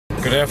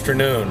Good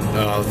afternoon,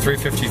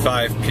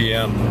 3:55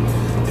 p.m.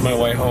 My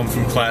way home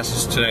from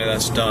classes today,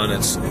 that's done.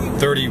 It's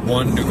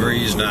 31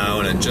 degrees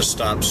now and it just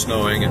stopped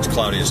snowing. It's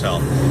cloudy as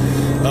hell.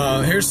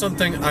 Here's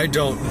something I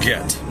don't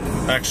get.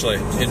 Actually,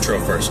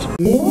 intro first.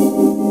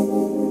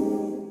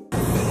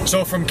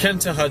 So from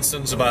Kent to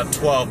Hudson's about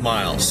 12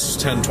 miles,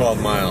 10,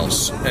 12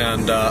 miles,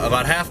 and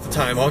about half the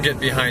time I'll get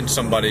behind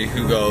somebody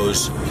who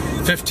goes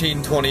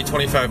 15, 20,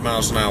 25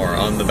 miles an hour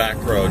on the back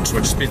roads,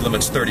 which speed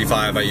limit's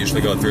 35. I usually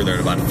go through there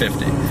at about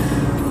 50.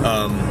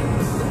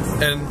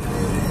 And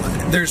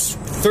there's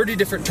 30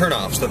 different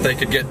turnoffs that they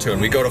could get to,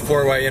 and we go to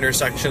four-way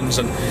intersections,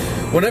 and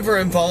whenever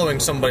I'm following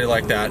somebody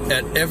like that,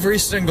 at every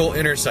single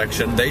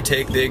intersection they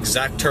take the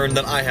exact turn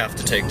that I have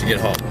to take to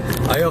get home.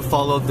 I have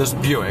followed this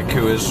Buick,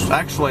 who is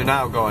actually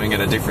now going at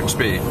a different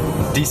speed,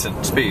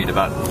 decent speed,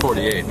 about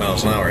 48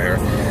 miles an hour here,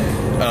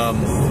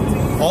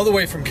 all the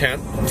way from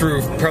Kent,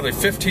 through probably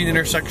 15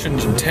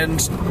 intersections and 10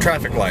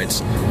 traffic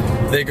lights.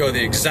 They go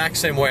the exact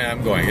same way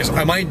I'm going.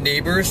 Am I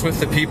neighbors with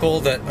the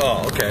people that,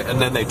 oh, okay,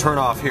 and then they turn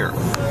off here.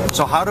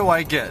 So how do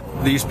I get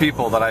these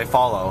people that I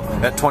follow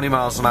at 20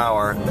 miles an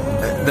hour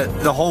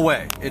the whole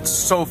way? It's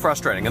so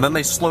frustrating. And then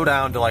they slow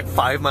down to like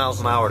 5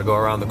 miles an hour to go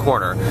around the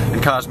corner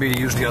and cause me to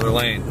use the other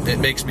lane. It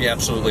makes me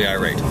absolutely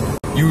irate.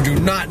 You do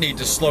not need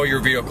to slow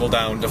your vehicle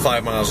down to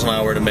 5 miles an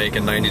hour to make a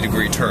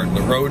 90-degree turn.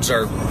 The roads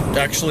are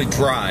actually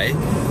dry.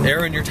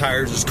 Air in your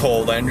tires is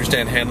cold. I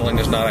understand handling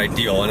is not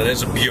ideal, and it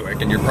is a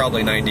Buick, and you're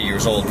probably 90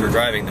 years old for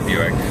driving the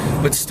Buick.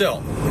 But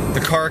still,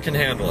 the car can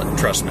handle it,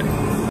 trust me.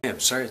 Hey,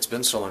 I'm sorry it's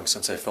been so long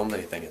since I filmed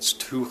anything. It's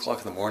 2 o'clock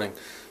in the morning.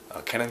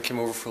 Kenan came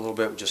over for a little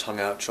bit. We just hung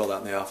out, chilled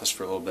out in the office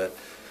for a little bit.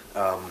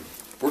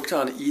 Worked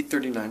on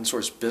E39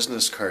 Source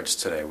business cards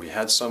today. We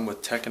had some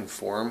with Tech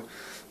Inform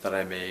that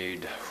I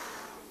made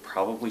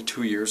probably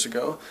 2 years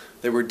ago.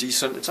 They were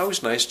decent. It's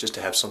always nice just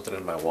to have something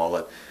in my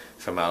wallet.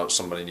 If I'm out,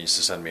 somebody needs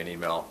to send me an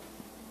email.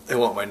 They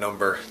want my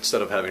number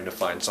instead of having to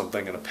find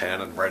something in a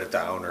pen and write it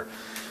down, or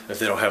if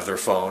they don't have their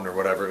phone or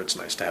whatever, it's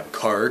nice to have a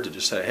card to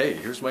just say, hey,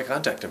 here's my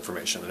contact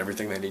information, and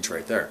everything they need's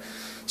right there.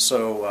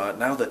 So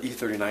now that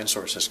E39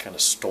 Source has kind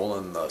of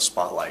stolen the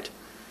spotlight,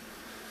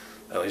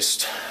 at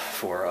least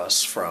for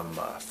us from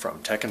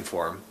Tech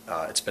Inform,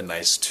 it's been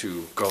nice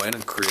to go in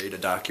and create a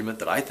document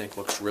that I think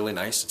looks really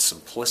nice. It's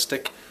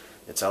simplistic,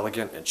 it's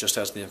elegant, it just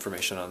has the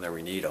information on there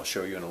we need. I'll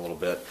show you in a little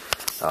bit.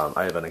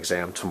 I have an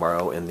exam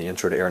tomorrow in the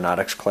Intro to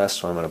Aeronautics class,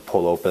 so I'm going to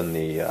pull open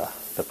the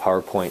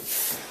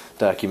PowerPoint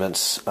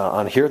documents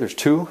on here. There's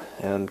two,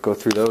 and go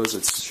through those.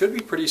 It should be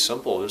pretty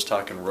simple, just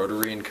talking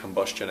rotary and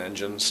combustion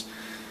engines.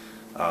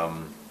 A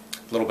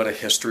little bit of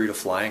history to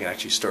flying. It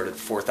actually started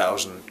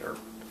 4,000, or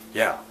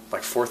yeah,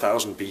 like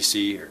 4,000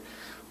 BC, or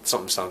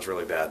something sounds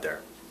really bad there.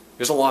 It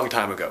was a long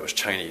time ago. It was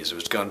Chinese. It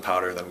was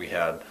gunpowder. Then we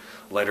had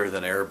lighter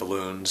than air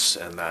balloons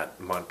and that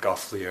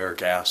Montgolfier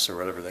gas, or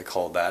whatever they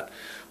called that,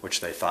 which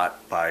they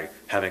thought by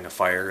having a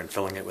fire and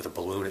filling it with a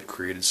balloon it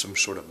created some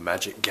sort of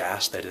magic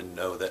gas. They didn't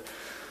know that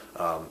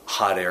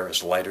hot air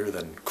is lighter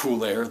than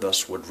cool air,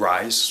 thus would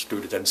rise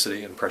due to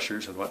density and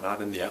pressures and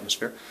whatnot in the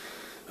atmosphere.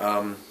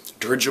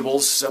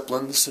 Dirigibles,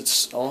 zeppelins,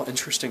 it's all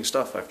interesting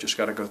stuff. I've just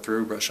got to go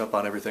through, brush up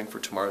on everything for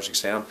tomorrow's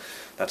exam.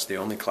 That's the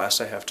only class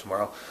I have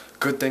tomorrow.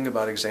 Good thing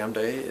about exam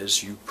day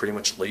is you pretty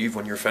much leave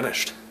when you're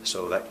finished.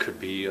 So that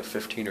could be a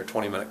 15 or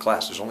 20 minute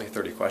class. There's only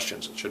 30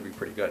 questions. It should be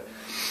pretty good.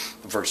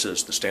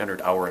 Versus the standard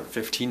hour and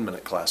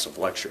 15-minute class of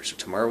lecture. So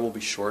tomorrow will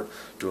be short.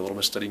 Do a little bit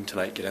of studying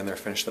tonight, get in there,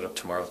 finish that up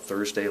tomorrow,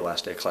 Thursday,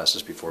 last day of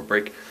classes before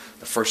break.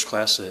 The first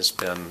class has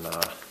been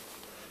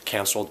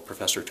canceled. The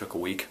professor took a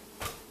week.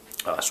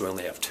 So we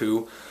only have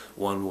two.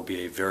 One will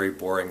be a very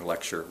boring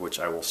lecture, which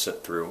I will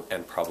sit through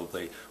and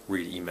probably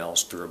read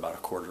emails through about a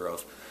quarter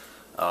of.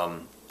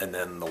 And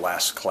then the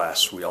last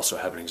class, we also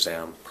have an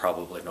exam,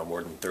 probably no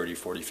more than 30,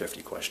 40,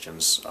 50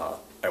 questions.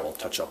 I will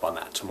touch up on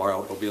that.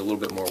 Tomorrow it'll be a little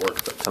bit more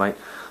work, but tonight,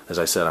 as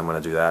I said, I'm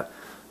going to do that.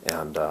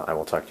 And I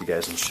will talk to you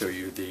guys and show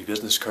you the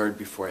business card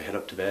before I head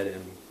up to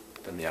bed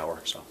in the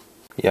hour. So.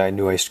 Yeah, I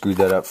knew I screwed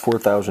that up.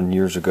 4,000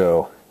 years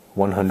ago,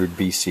 100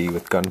 BC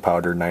with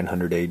gunpowder,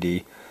 900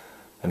 AD,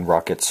 and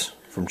rockets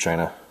from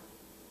China.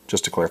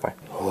 Just to clarify.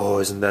 Oh,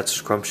 isn't that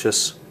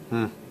scrumptious?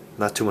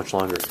 Not too much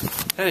longer.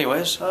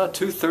 Anyways,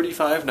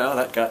 2:35 now,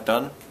 that got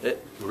done.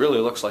 It really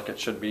looks like it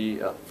should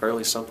be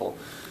fairly simple.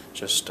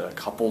 Just a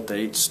couple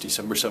dates,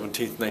 December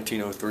 17th,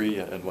 1903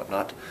 and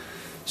whatnot.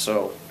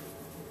 So,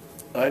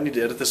 I need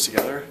to edit this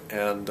together,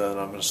 and then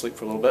I'm going to sleep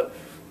for a little bit.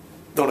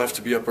 Don't have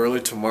to be up early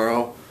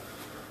tomorrow,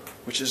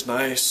 which is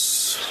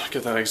nice.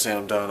 Get that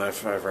exam done.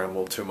 I've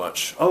rambled too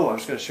much. Oh, I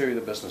was going to show you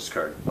the business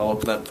card. I'll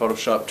open that in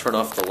Photoshop, turn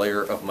off the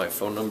layer of my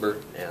phone number,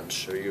 and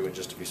show you in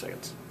just a few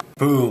seconds.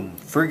 Boom.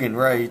 Friggin'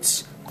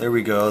 rights. There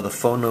we go. The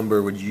phone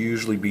number would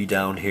usually be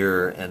down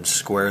here, and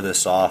square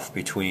this off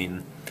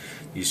between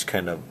these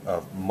kind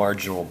of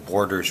marginal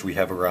borders we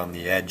have around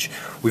the edge.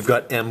 We've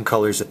got M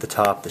colors at the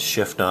top, the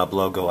shift knob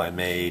logo I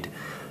made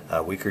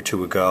a week or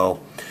two ago.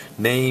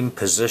 Name,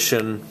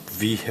 position,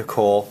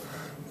 vehicle,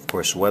 of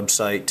course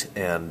website,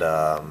 and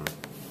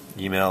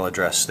email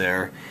address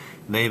there.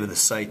 name of the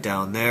site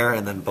down there,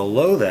 and then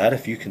below that,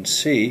 if you can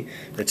see,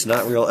 it's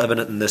not real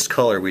evident in this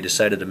color. We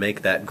decided to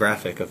make that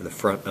graphic of the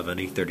front of an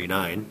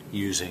E39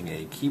 using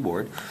a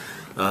keyboard,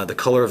 the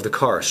color of the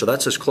car. So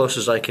that's as close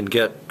as I can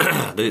get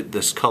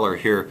this color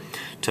here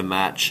to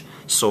match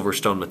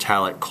Silverstone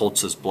metallic.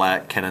 Colt's is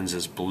black, Kennon's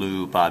is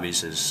blue,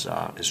 Bobby's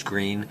is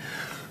green.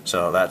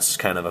 So that's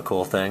kind of a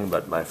cool thing,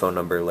 but my phone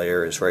number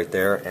layer is right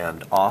there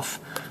and off.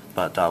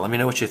 But let me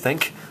know what you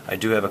think. I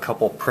do have a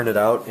couple printed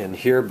out in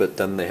here, but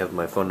then they have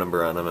my phone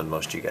number on them, and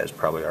most of you guys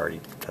probably already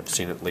have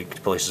seen it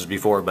leaked places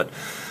before, but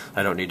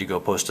I don't need to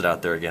go post it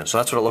out there again. So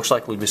that's what it looks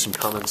like. Leave me some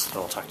comments, and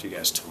I'll talk to you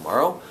guys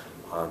tomorrow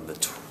on the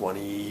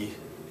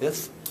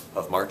 20th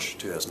of March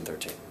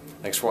 2013.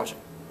 Thanks for watching.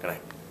 Good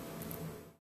night.